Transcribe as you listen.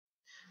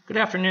Good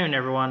afternoon,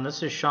 everyone.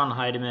 This is Sean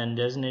Heidemann,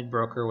 designated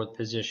broker with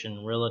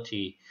Position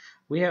Realty.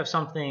 We have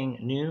something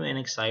new and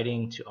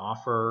exciting to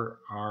offer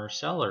our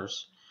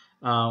sellers.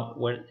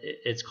 What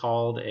it's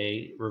called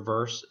a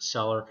reverse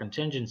seller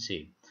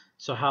contingency.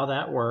 So how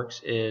that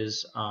works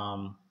is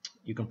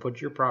you can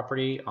put your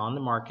property on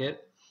the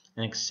market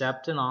and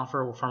accept an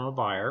offer from a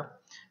buyer,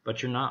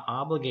 but you're not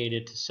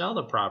obligated to sell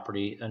the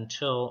property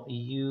until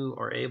you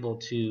are able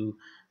to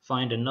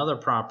find another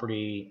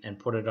property and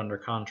put it under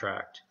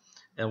contract.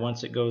 And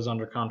once it goes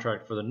under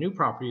contract for the new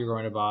property you're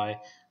going to buy,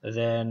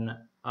 then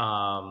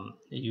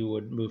you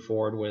would move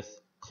forward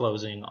with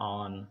closing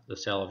on the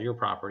sale of your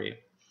property.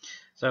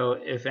 So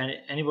if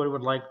anybody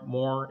would like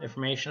more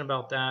information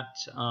about that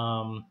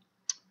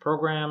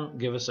program,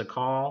 give us a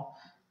call.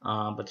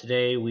 But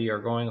today we are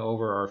going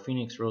over our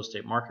Phoenix real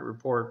estate market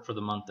report for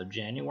the month of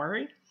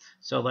January.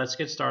 So let's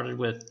get started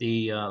with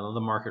the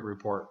market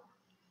report.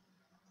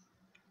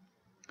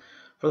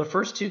 For the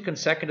first two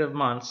consecutive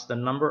months, the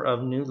number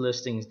of new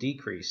listings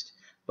decreased,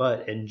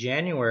 but in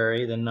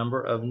January, the number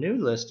of new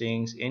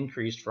listings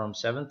increased from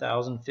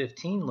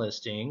 7,015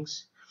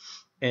 listings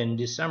in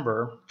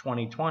December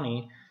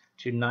 2020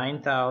 to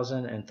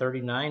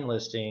 9,039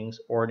 listings,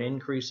 or an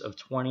increase of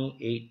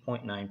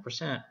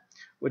 28.9%,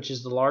 which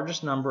is the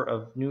largest number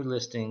of new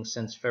listings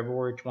since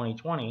February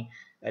 2020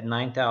 at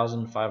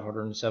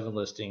 9,507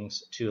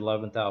 listings to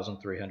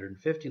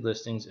 11,350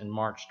 listings in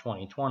March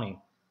 2020.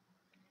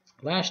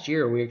 Last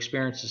year, we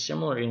experienced a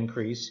similar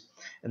increase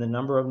in the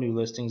number of new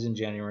listings in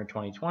January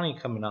 2020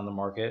 coming on the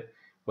market,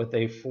 with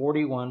a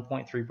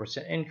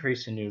 41.3%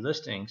 increase in new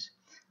listings,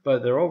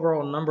 but their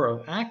overall number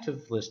of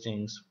active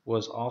listings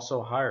was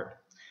also higher.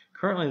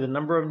 Currently, the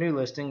number of new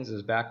listings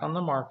is back on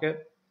the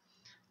market,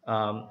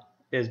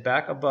 is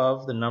back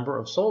above the number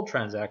of sold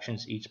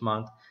transactions each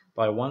month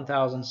by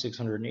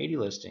 1,680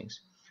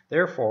 listings.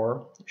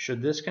 Therefore,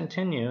 should this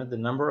continue, the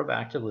number of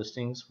active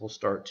listings will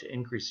start to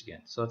increase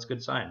again. So that's a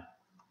good sign.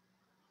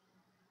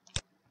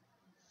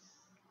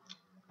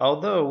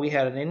 Although we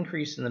had an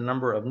increase in the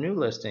number of new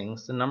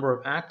listings, the number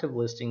of active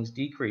listings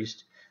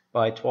decreased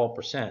by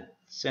 12%.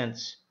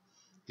 Since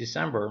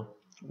December,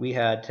 we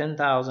had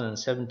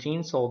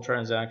 10,017 sold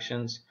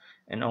transactions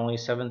and only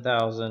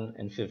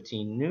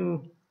 7,015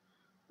 new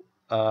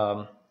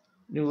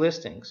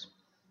listings.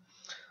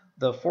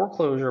 The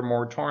foreclosure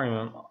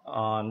moratorium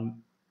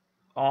on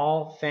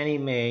all Fannie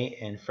Mae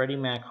and Freddie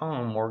Mac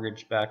home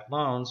mortgage-backed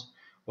loans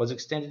was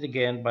extended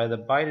again by the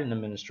Biden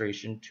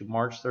administration to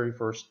March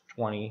 31st,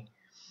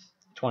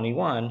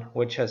 2021,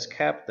 which has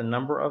kept the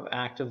number of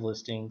active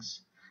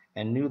listings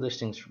and new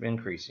listings from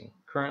increasing.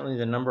 Currently,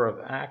 the number of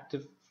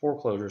active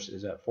foreclosures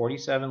is at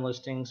 47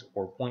 listings,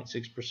 or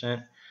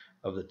 0.6%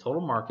 of the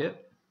total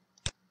market.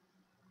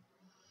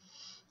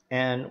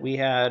 And we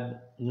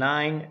had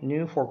 9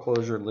 new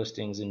foreclosure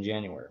listings in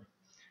January.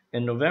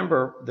 In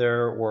November,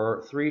 there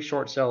were 3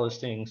 short sale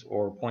listings,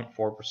 or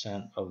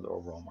 0.4% of the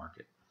overall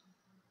market.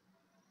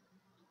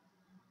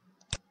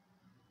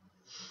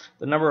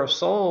 The number of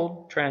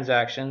sold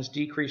transactions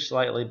decreased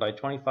slightly by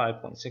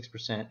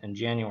 25.6% in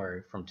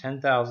January, from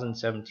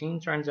 10,017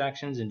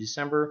 transactions in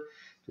December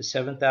to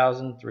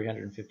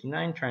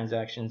 7,359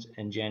 transactions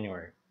in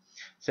January.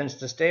 Since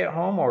the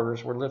stay-at-home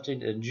orders were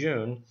lifted in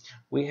June,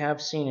 we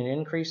have seen an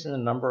increase in the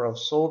number of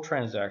sold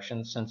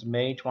transactions since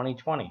May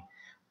 2020,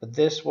 but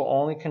this will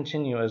only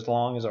continue as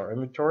long as our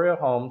inventory of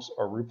homes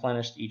are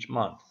replenished each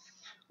month.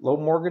 Low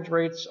mortgage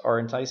rates are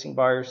enticing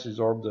buyers to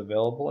absorb the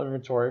available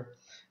inventory,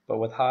 but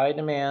with high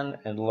demand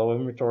and low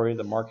inventory,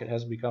 the market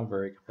has become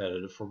very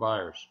competitive for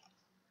buyers.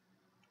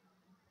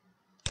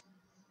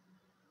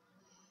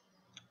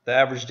 The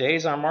average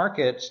days on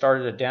market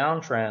started a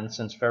downtrend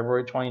since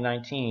February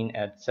 2019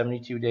 at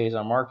 72 days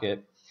on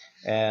market,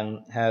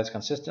 and has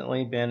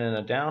consistently been in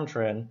a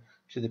downtrend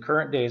to the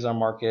current days on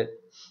market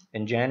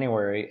in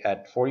January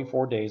at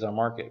 44 days on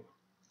market.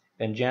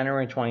 In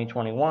January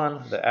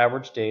 2021, the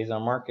average days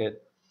on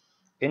market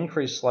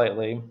increased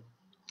slightly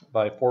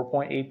by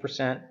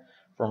 4.8%,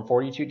 from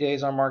 42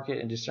 days on market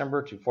in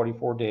December to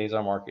 44 days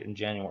on market in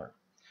January.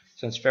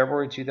 Since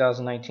February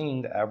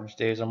 2019, the average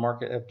days on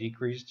market have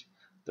decreased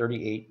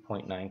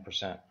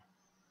 38.9%.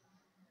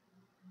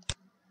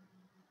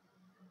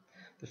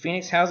 The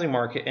Phoenix housing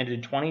market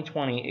ended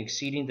 2020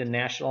 exceeding the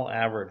national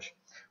average,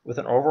 with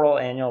an overall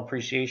annual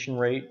appreciation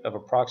rate of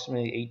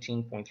approximately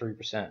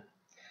 18.3%.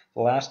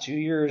 The last 2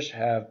 years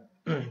have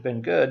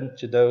been good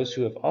to those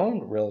who have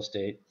owned real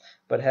estate,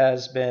 but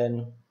has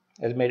made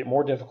it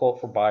more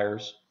difficult for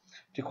buyers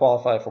to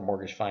qualify for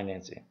mortgage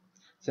financing.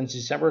 Since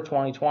December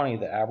 2020,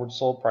 the average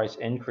sold price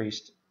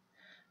increased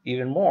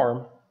even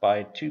more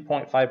by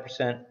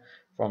 2.5%,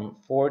 from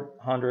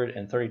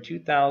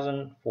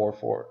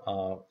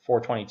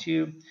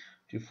 $432,422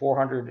 to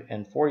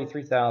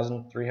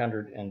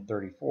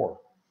 $443,334.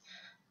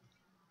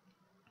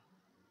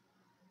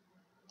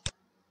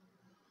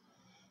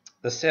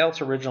 The sale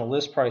to original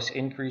list price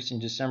increased in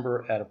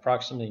December at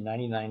approximately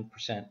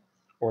 99%,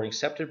 or an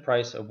accepted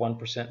price of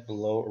 1%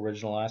 below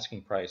original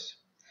asking price.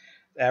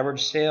 The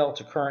average sale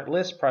to current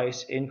list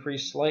price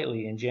increased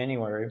slightly in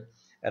January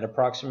at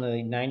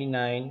approximately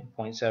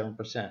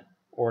 99.7%,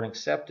 or an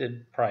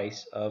accepted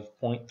price of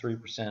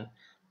 0.3%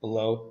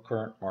 below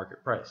current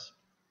market price.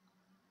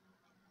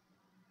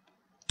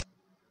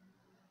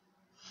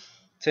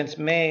 Since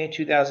May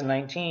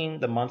 2019,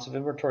 the months of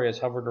inventory has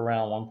hovered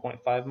around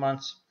 1.5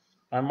 months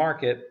on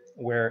market,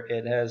 where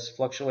it has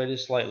fluctuated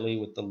slightly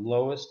with the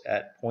lowest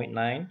at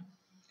 0.9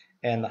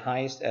 and the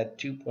highest at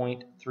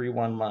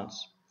 2.31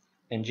 months.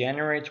 In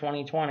January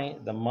 2020,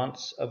 the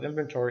months of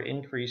inventory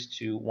increased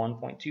to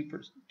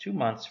 1.2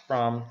 months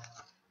from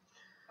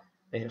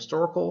a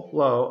historical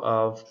low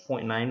of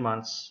 0.9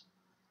 months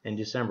in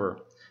December.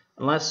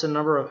 Unless the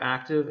number of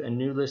active and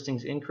new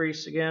listings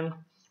increase again,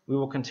 we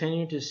will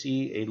continue to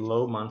see a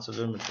low months of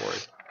inventory.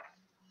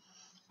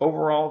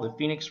 Overall, the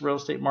Phoenix real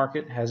estate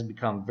market has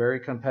become very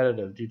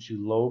competitive due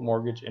to low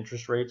mortgage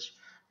interest rates,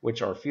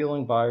 which are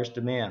fueling buyers'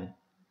 demand,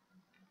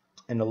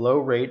 and the low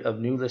rate of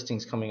new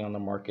listings coming on the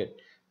market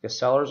because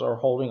sellers are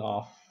holding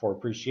off for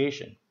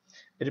appreciation.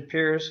 It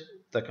appears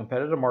the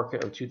competitive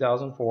market of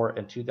 2004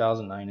 and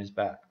 2009 is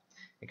back.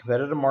 A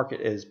competitive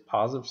market is a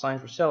positive sign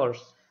for sellers,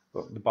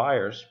 but the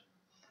buyers,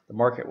 the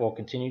market will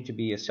continue to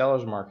be a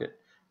seller's market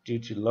due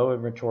to low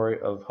inventory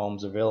of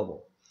homes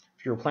available.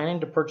 If you're planning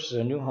to purchase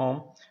a new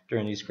home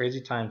during these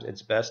crazy times,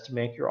 it's best to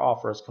make your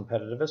offer as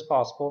competitive as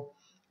possible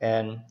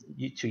and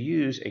to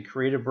use a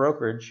creative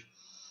brokerage,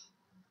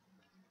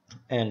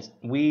 and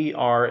we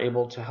are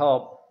able to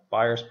help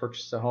buyers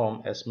purchase a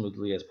home as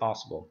smoothly as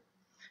possible.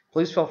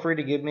 Please feel free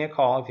to give me a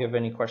call if you have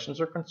any questions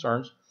or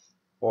concerns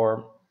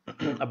or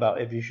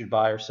about if you should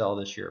buy or sell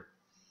this year.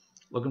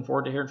 Looking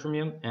forward to hearing from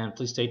you, and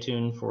please stay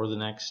tuned for the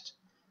next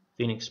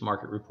Phoenix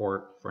market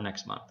report for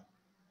next month.